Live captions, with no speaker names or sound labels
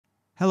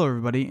Hello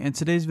everybody, in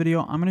today's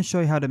video I'm going to show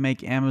you how to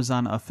make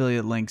Amazon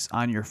affiliate links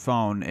on your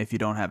phone if you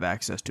don't have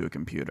access to a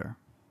computer.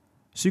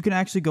 So you can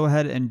actually go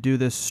ahead and do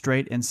this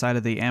straight inside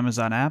of the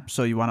Amazon app,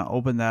 so you want to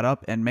open that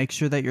up and make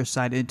sure that you're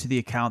signed into the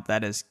account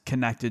that is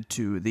connected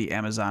to the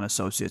Amazon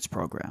Associates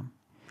program.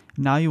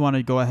 Now you want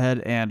to go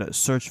ahead and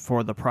search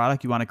for the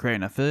product you want to create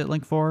an affiliate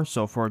link for.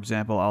 So for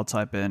example, I'll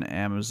type in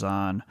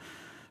Amazon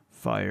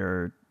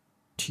Fire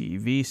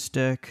TV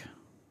stick.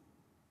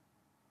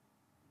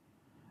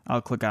 I'll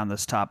click on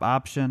this top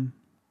option.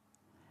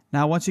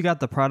 Now once you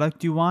got the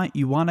product you want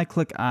to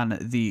click on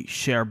the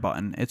share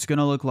button. It's going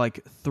to look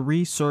like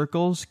 3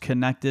 circles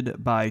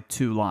connected by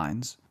 2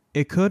 lines.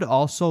 It could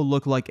also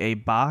look like a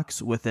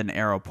box with an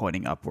arrow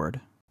pointing upward.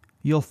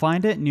 You'll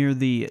find it near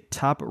the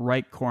top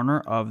right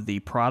corner of the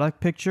product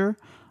picture.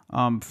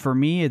 For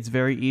me, it's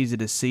very easy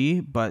to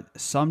see, but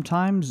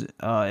sometimes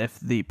if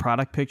the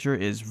product picture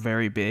is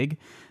very big,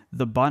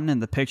 the button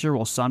and the picture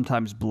will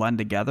sometimes blend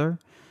together.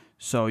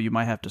 So you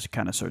might have to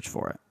kind of search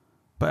for it.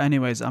 But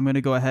anyways, I'm going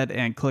to go ahead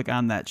and click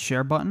on that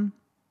share button.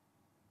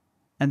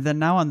 And then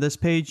now on this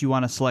page, you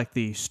want to select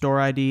the store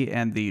ID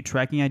and the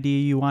tracking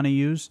ID you want to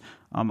use.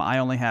 I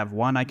only have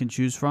one I can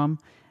choose from.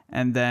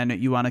 And then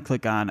you want to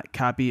click on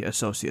copy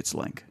associates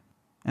link.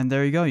 And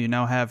there you go. You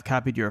now have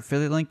copied your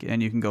affiliate link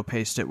and you can go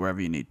paste it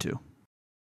wherever you need to.